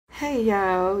Hey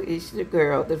y'all, it's your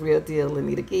girl, the real deal,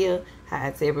 Anita Gill.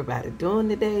 How's everybody doing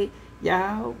today?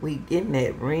 Y'all, we getting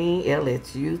that ring.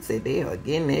 LSU said they are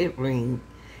getting that ring.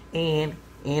 And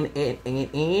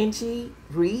and Angie,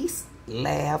 Reese,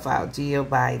 laugh out Jill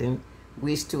Biden,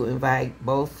 wish to invite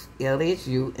both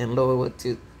LSU and Iowa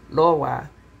to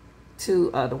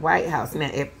the White House. Now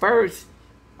at first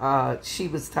she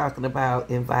was talking about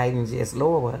inviting just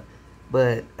Iowa,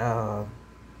 but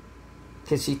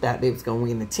because she thought they was going to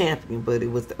win the champion, but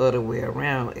it was the other way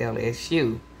around,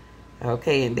 LSU.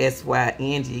 Okay, and that's why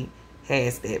Angie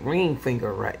has that ring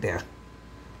finger right there.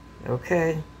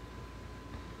 Okay.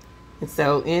 And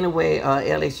so, anyway,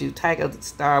 LSU Tiger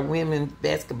star women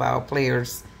basketball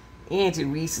players, Angie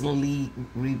recently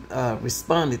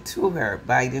responded to her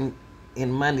Biden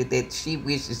in Monday that she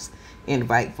wishes to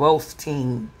invite both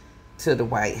teams to the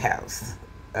White House.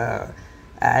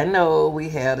 I know we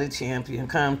had a champion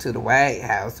come to the White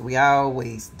House. We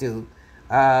always do.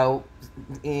 And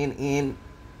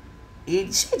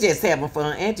she just having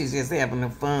fun. Angie's just having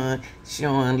fun,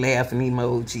 showing laughing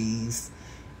emojis.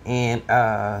 And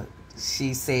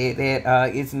she said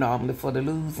that it's normal for the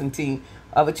losing team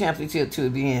of a championship to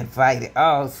be invited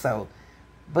also.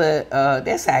 But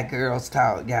that's how girls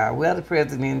talk, y'all. Whether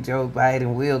President Joe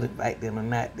Biden will invite them or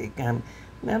not, they come.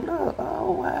 Now look,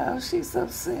 oh wow, she's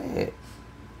upset.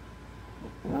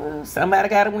 Well, somebody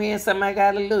got to win, somebody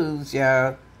got to lose,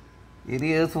 y'all. It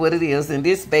is what it is in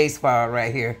this baseball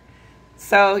right here.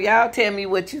 So, y'all tell me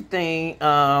what you think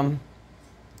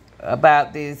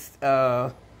about this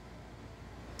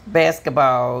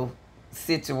basketball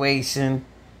situation.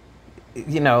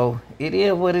 You know, it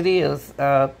is what it is.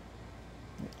 The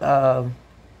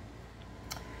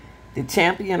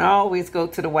champion always go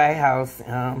to the White House,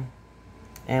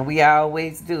 and we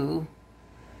always do.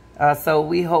 So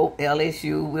we hope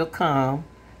LSU will come.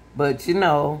 But, you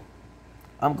know,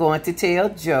 I'm going to tell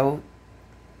Joe,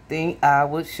 think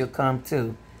Iowa should come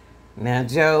too. Now,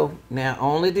 Joe, now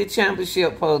only the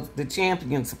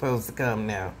champion's supposed to come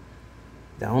now.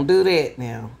 Don't do that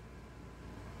now.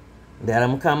 Let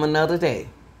them come another day.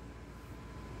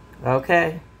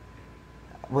 Okay?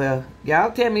 Well, y'all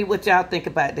tell me what y'all think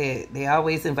about that. They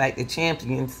always invite the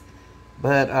champions.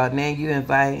 But now you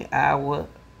invite Iowa.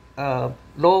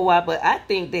 Iowa, but I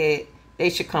think that they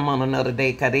should come on another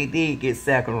day because they did get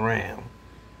second round.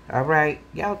 All right?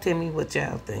 Y'all tell me what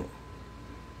y'all think.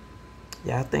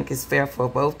 Y'all think it's fair for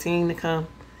both teams to come?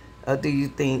 Or do you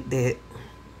think that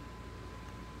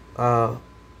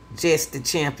just the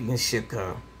champions should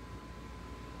come?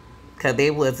 Because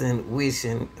they wasn't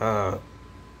wishing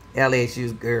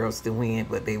LSU's girls to win,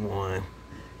 but they won.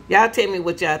 Y'all tell me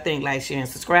what y'all think. Like, share, and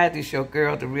subscribe. This your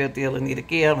girl, the real deal, Anita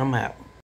Gill. I'm out.